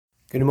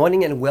Good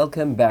morning and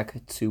welcome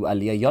back to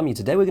Aliyah Yomi.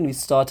 Today we're going to be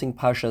starting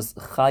Parshas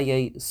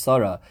Chayei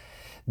Sarah.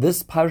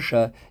 This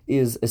Parsha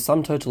is a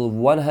sum total of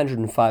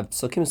 105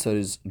 psukim, so it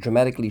is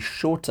dramatically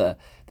shorter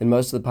than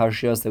most of the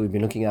parashiyos that we've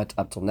been looking at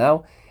up till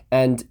now.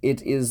 And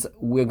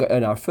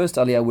in our first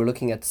Aliyah, we're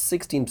looking at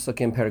 16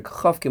 psukim, Perek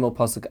Chav Gimel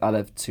Pasuk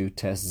Aleph to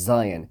Tes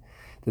Zayin.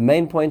 The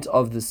main point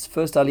of this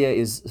first Aliyah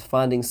is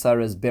finding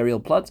Sarah's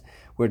burial plot.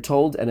 We're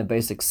told, and a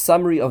basic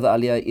summary of the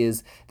Aliyah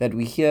is that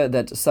we hear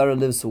that Sarah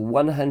lives for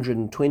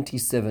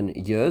 127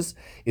 years.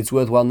 It's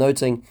worthwhile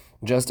noting,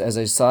 just as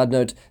a side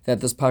note, that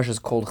this parsha is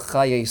called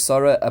Chayei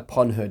Sarah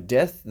upon her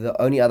death, the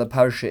only other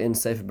parsha in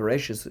Sefer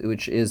Bereshis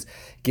which is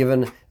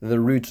given the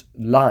root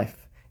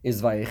life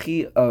is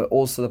Vayechi,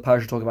 also the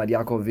parsha talking about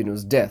Yaakov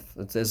Avinu's death.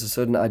 There's a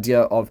certain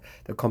idea of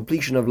the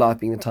completion of life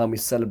being the time we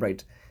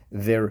celebrate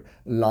their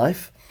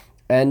life.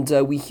 And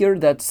we hear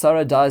that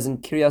Sarah dies in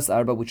Kiryas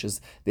Arba, which is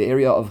the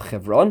area of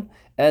Hebron,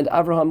 and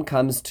Abraham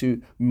comes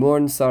to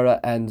mourn Sarah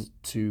and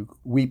to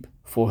weep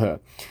for her.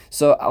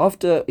 So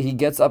after he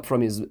gets up from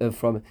the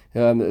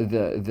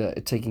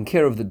taking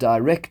care of the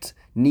direct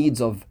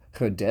needs of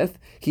her death,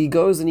 he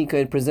goes and he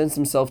presents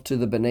himself to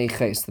the Bnei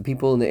Ches, the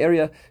people in the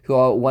area who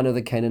are one of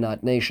the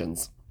Canaanite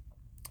nations.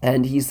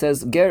 And he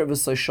says, Ger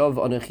v'soshov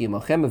anochi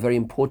imachem, a very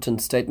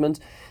important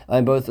statement.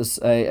 I'm both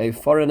a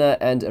foreigner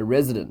and a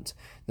resident.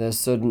 There's a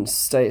certain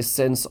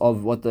sense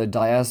of what the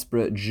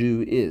diaspora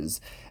Jew is.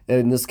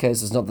 In this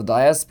case, it's not the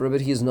diaspora,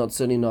 but he is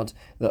certainly not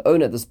the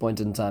owner at this point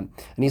in time.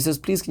 And he says,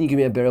 please, can you give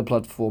me a burial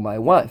plot for my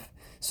wife?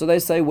 So they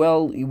say,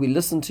 well, we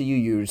listen to you.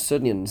 You're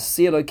certainly in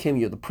Nasi Elokim,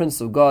 you're the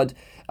Prince of God.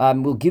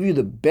 We'll give you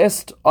the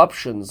best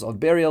options of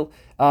burial.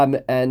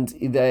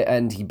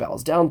 And he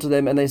bows down to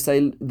them, and they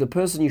say the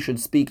person you should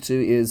speak to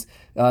is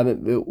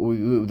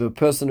the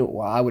person who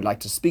I would like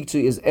to speak to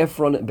is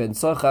Ephron ben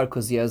Sochar,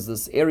 because he has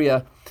this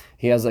area.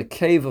 He has a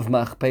cave of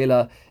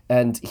Machpelah,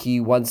 and he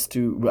wants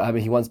to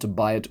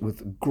buy it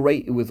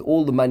with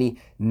all the money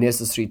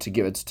necessary to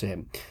give it to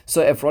him.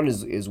 So Ephron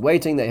is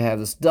waiting. They have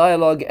this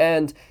dialogue,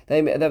 and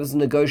there was a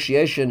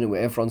negotiation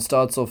where Ephron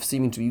starts off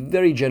seeming to be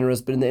very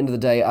generous, but in the end of the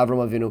day,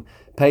 Avram Avinu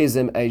pays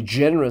him a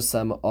generous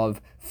sum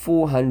of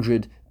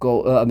 400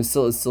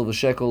 silver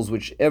shekels,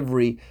 which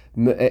every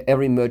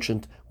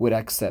merchant would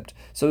accept.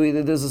 So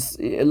there's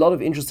a lot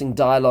of interesting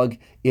dialogue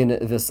in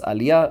this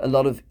aliyah, a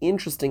lot of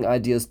interesting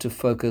ideas to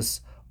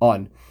focus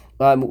on.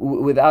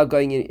 Without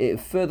going in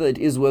further, it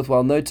is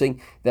worthwhile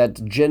noting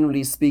that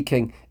generally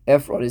speaking,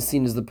 Ephron is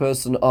seen as the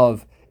person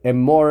of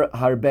Emor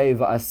Harbe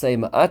V'asei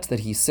Ma'at,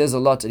 that he says a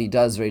lot and he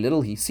does very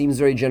little. He seems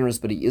very generous,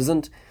 but he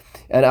isn't.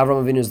 And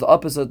Avram Avinu is the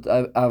opposite.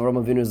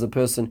 Avram Avinu is the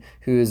person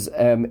who is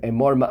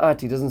Emor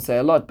Ma'at. He doesn't say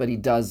a lot, but he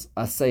does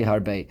Asei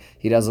Harbe.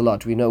 He does a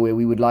lot. We know where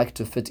we would like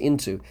to fit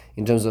into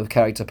in terms of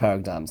character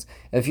paradigms.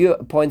 A few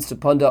points to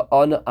ponder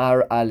on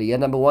our aliyah.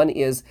 Number one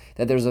is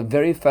that there's a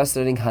very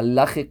fascinating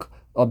halachic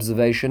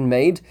observation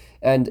made,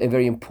 and a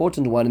very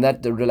important one, and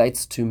that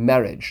relates to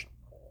marriage.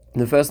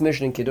 The first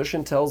mission in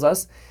Kiddushin tells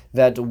us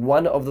that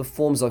one of the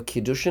forms of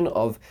Kiddushin,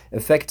 of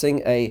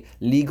affecting a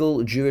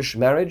legal Jewish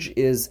marriage,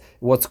 is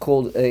what's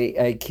called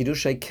a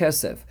Kiddushay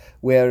Kesef,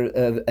 where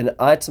an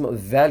item of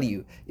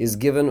value is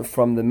given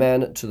from the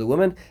man to the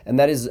woman, and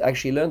that is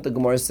actually learned, the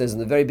Gemara says in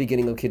the very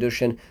beginning of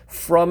Kiddushin,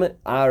 from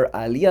our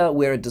Aliyah,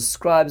 where it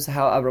describes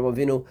how Avraham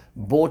Avinu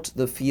bought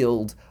the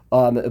field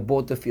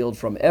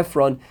from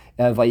Ephron.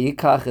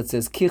 Vayikach, it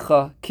says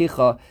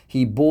kicha.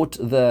 He bought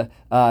the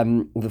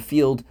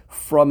field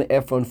from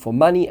Ephron for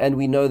money, and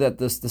we know that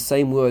the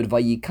same word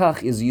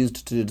vayikach is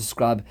used to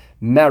describe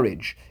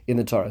marriage in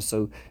the Torah.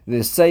 So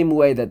the same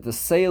way that the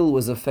sale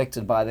was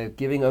affected by the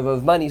giving over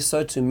of money,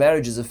 so too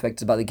marriage is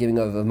affected by the giving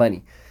over of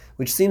money,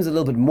 which seems a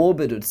little bit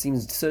morbid. It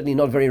seems certainly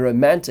not very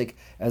romantic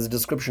as a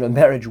description of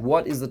marriage.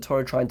 What is the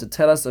Torah trying to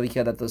tell us over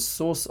here? That the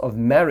source of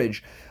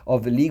marriage,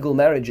 of legal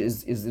marriage,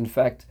 is in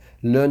fact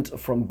learnt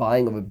from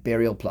buying of a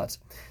burial plot.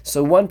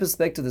 So one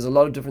perspective, there's a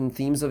lot of different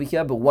themes over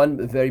here, but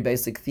one very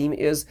basic theme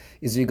is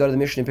you go to the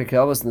Mishnah in Pirkei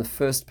Avos, in the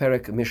first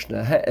Perek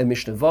Mishnah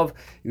Vav,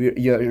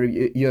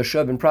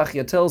 Yehoshua ben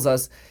Prachia tells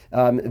us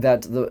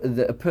that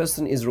a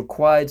person is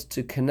required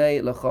to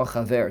kanei lecha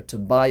chaver, to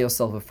buy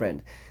yourself a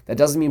friend. That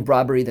doesn't mean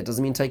bribery. That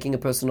doesn't mean taking a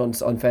person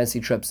on fancy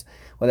trips.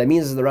 What that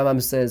means, as the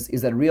Rambam says,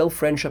 is that real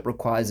friendship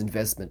requires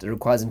investment. It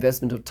requires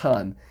investment of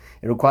time.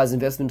 It requires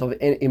investment of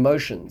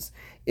emotions.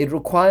 It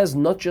requires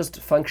not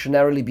just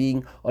functionarily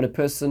being on a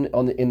person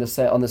on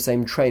the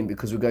same train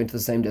because we're going to the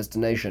same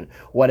destination.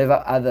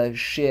 Whatever other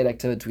shared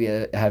activity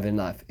we have in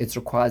life, it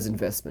requires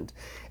investment.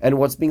 And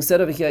what's being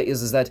said over here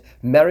is that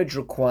marriage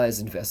requires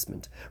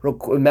investment.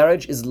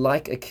 Marriage is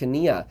like a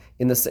kaniya,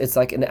 it's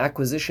like an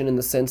acquisition in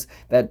the sense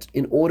that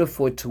in order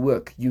for it to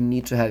work, you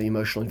need to have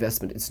emotional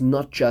investment. It's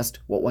not just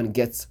what one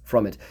gets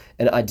from it,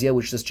 an idea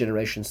which this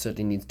generation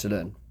certainly needs to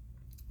learn.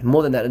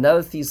 More than that,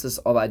 another thesis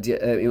of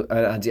an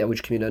idea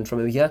which can be learned from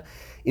over here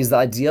is the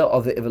idea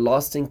of the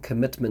everlasting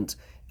commitment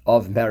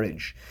of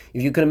marriage.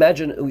 If you can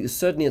imagine,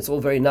 certainly it's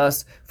all very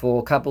nice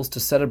for couples to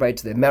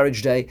celebrate their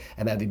marriage day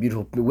and have a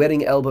beautiful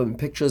wedding album and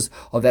pictures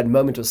of that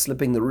moment of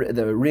slipping the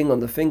ring on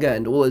the finger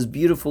and all those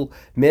beautiful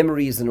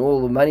memories and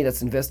all the money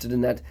that's invested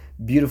in that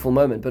beautiful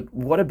moment. But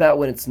what about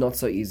when it's not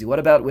so easy? What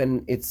about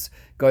when it's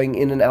going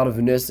in and out of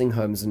nursing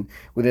homes and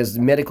where there's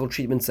medical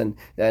treatments and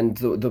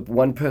the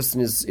one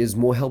person is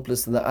more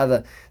helpless than the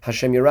other?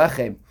 Hashem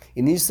Yerachem.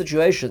 In these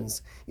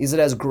situations, is it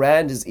as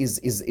grand? Is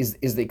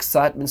the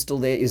excitement still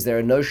there? Is there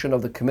a notion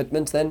of the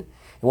commitment then?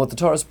 And what the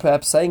Torah is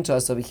perhaps saying to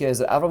us over here is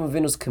that Avraham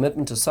Avinu's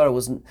commitment to Sarah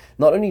was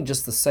not only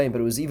just the same,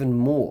 but it was even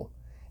more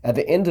at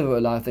the end of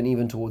her life than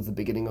even towards the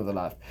beginning of the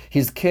life.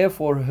 His care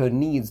for her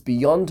needs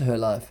beyond her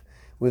life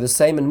were the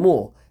same and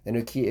more than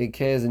her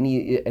cares and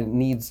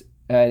needs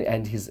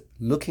and his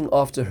looking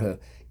after her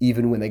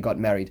even when they got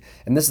married.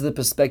 And this is the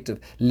perspective.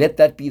 Let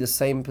that be the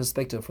same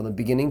perspective from the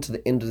beginning to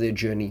the end of their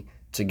journey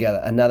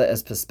together. Another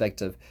as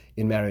perspective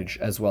in marriage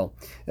as well.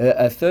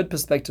 A third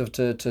perspective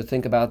to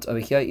think about over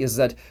here is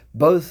that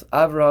both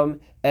Avraham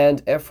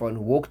and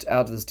Ephron walked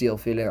out of this deal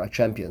feeling like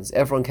champions.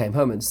 Ephron came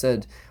home and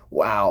said,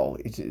 wow,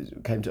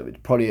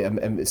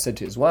 probably said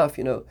to his wife,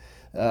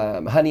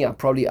 honey,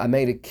 I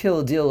made a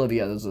kill deal over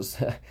here.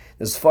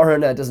 This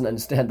foreigner doesn't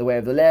understand the way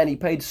of the land. He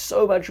paid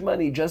so much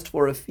money just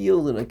for a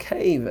field and a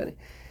cave,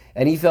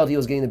 and he felt he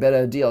was getting the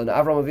better deal. And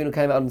Avraham Avinu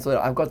came out and said,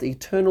 I've got the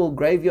eternal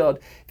graveyard,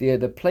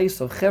 the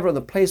place of Hebron,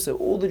 the place where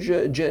all the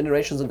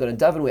generations are going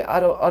to daven, where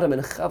Adam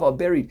and Chava are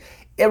buried.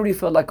 Everybody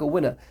felt like a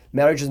winner.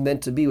 Marriage is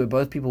meant to be where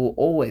both people will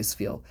always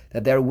feel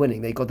that they're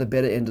winning. They got the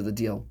better end of the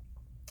deal.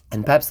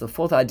 And perhaps the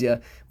fourth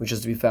idea, which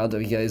is to be found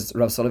over here, is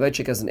Rav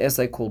Soloveitchik has an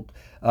essay called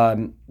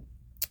Sacred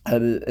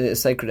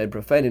and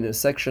Profane. In a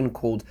section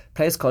called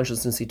Place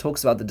Consciousness, he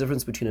talks about the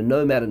difference between a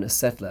nomad and a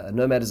settler. A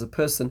nomad is a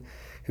person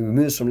who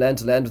moves from land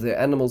to land with their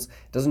animals,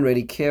 doesn't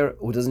really care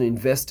or doesn't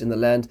invest in the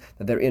land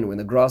that they're in. When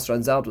the grass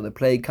runs out, when the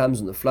plague comes,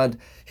 when the flood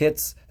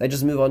hits, they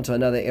just move on to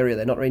another area.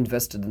 They're not really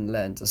invested in the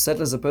land. A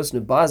settler is a person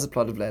who buys a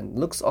plot of land,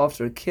 looks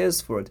after it,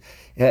 cares for it.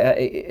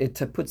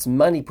 It puts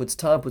money, puts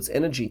time, puts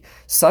energy,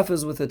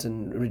 suffers with it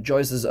and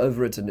rejoices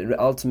over it, and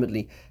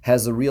ultimately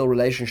has a real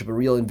relationship, a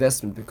real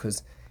investment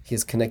because he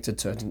is connected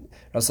to it. And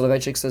Rav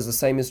Soloveitchik says the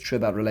same is true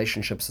about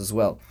relationships as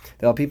well.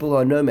 There are people who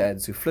are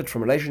nomads who flit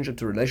from relationship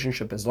to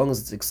relationship as long as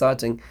it's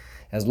exciting,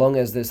 as long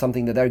as there's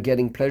something that they're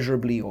getting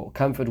pleasurably or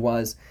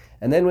comfort-wise.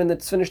 And then when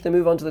it's finished, they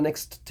move on to the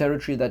next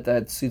territory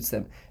that suits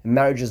them. And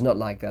marriage is not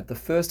like that. The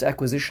first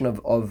acquisition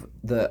of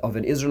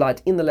an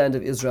Israelite in the land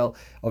of Israel,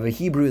 of a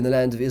Hebrew in the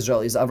land of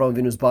Israel, is Avraham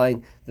Avinu's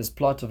buying this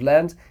plot of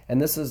land.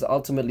 And this is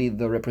ultimately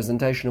the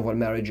representation of what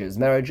marriage is.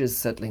 Marriage is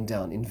settling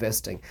down,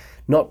 investing,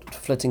 not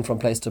flitting from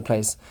place to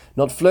place,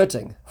 not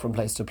flirting from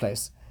place to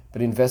place,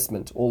 but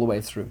investment all the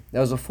way through.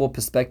 Those are four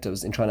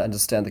perspectives in trying to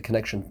understand the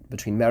connection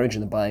between marriage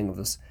and the buying of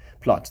this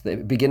plot, the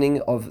beginning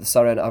of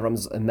Sarah and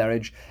Avram's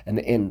marriage and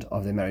the end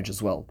of their marriage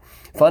as well.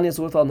 Finally, it's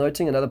worthwhile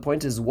noting another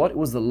point is what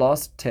was the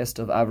last test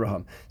of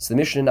Avraham. So the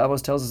Mishnah in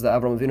Avos tells us that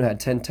Avraham Avinu had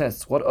 10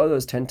 tests. What are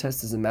those 10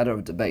 tests is a matter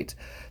of debate.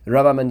 The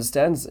Rambam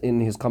understands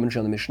in his commentary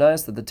on the Mishnah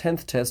that the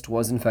 10th test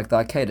was in fact the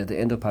Akedah, the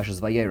end of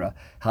Pashas Vayera.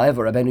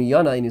 However, Rabbeinu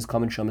Yonah in his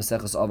commentary on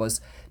Maseches Avos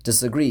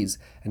disagrees,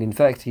 and in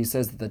fact he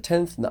says that the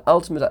 10th and the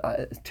ultimate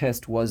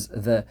test was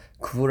the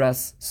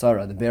Kvuras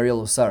Sarah, the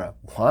burial of Sarah.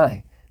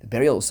 Why? The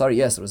burial of Sarah,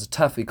 yes, it was a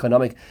tough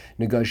economic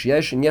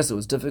negotiation. Yes, it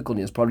was difficult.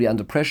 He was probably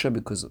under pressure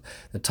because of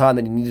the time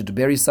that he needed to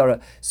bury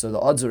Sarah, so the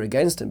odds were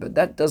against him. But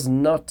that does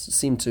not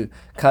seem to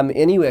come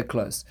anywhere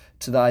close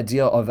to the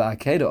idea of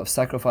Akedah, of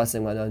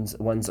sacrificing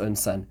one's own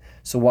son.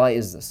 So why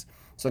is this?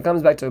 So it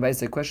comes back to a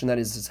basic question, that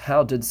is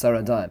how did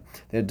Sarah die?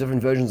 There are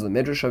different versions of the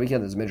Midrash over here.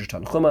 There's Midrash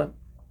Tanchuma.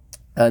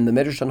 And the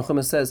Midrash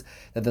Tanchuma says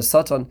that the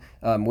Satan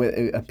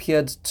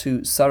appeared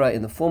to Sarah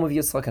in the form of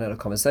Yitzchak and had a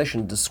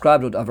conversation,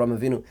 described what Avraham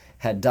Avinu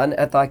had done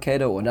at the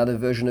Akedah, or another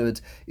version of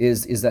it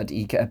is that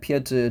he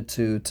appeared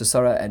to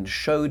Sarah and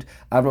showed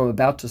Avraham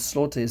about to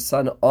slaughter his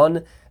son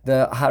on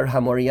the Har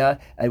HaMoriah,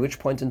 at which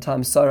point in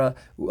time Sarah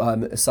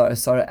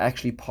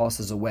actually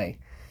passes away.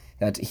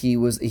 That she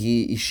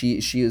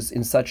is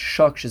in such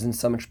shock, she's in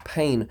so much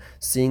pain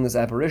seeing this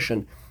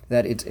apparition,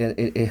 that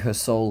her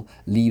soul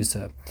leaves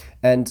her.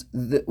 And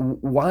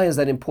why is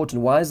that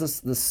important? Why is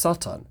this the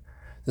Satan?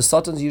 The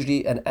Satan is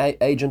usually an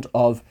agent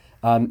of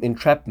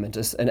entrapment,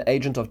 an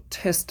agent of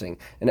testing,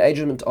 an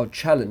agent of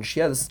challenge.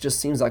 Yeah, this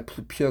just seems like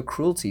pure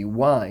cruelty.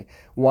 Why?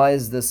 Why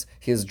is this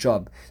his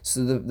job?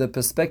 So the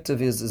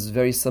perspective is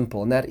very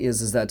simple, and that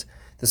is that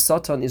the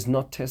Satan is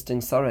not testing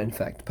Sarah, in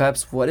fact.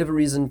 Perhaps for whatever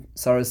reason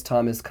Sarah's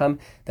time has come,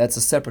 that's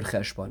a separate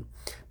cheshbon.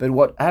 But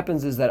what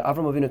happens is that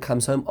Avraham Avinu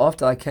comes home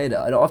after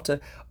Akedah and after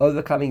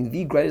overcoming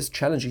the greatest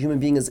challenge a human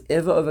being has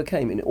ever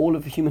overcame in all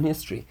of human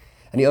history.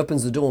 And he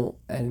opens the door,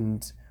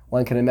 and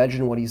one can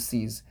imagine what he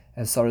sees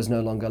as Sarah is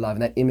no longer alive,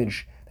 and that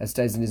image that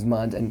stays in his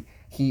mind. And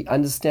he,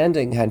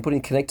 understanding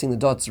and connecting the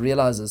dots,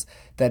 realizes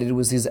that it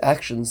was his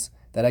actions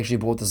that actually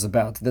brought this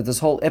about, that this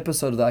whole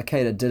episode of the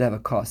Akedah did have a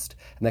cost,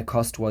 and that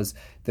cost was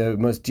the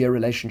most dear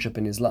relationship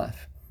in his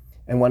life.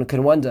 And one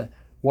can wonder,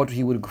 what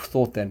he would have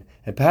thought then.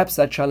 And perhaps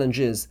that challenge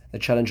is the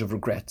challenge of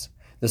regret.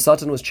 The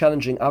Satan was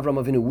challenging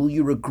Avraham Avinu, will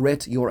you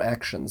regret your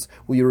actions?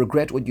 Will you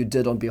regret what you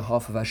did on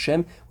behalf of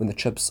Hashem when the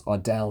chips are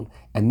down?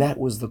 And that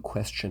was the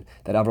question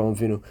that Avraham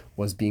Avinu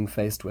was being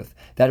faced with.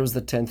 That was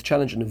the 10th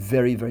challenge, and a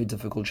very, very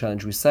difficult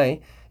challenge. We say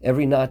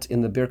every night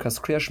in the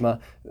Birkas Kriya Shema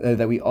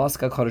that we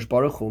ask HaKadosh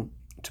Baruch Hu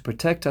to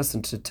protect us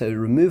and to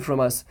remove from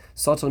us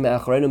Satan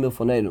me'acharenu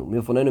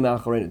milfonenu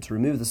me'acharenu, to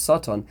remove the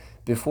Satan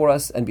before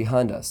us and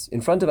behind us. In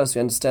front of us,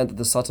 we understand that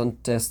the Satan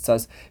tests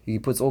us, he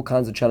puts all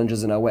kinds of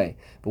challenges in our way.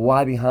 But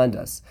why behind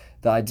us?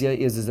 The idea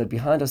is that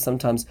behind us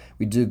sometimes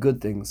we do good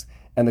things,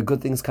 and the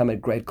good things come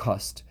at great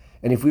cost.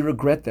 And if we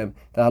regret them,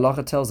 the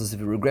halacha tells us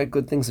if we regret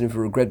good things and if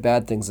we regret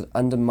bad things, it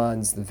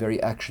undermines the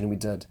very action we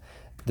did.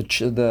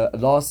 The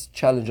last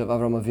challenge of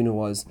Avraham Avinu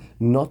was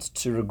not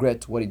to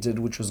regret what he did,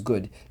 which was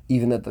good,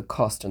 even at the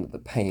cost and at the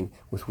pain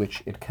with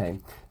which it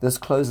came. This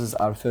closes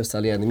our first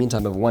aliyah. In the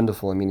meantime, have a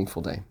wonderful and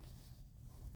meaningful day.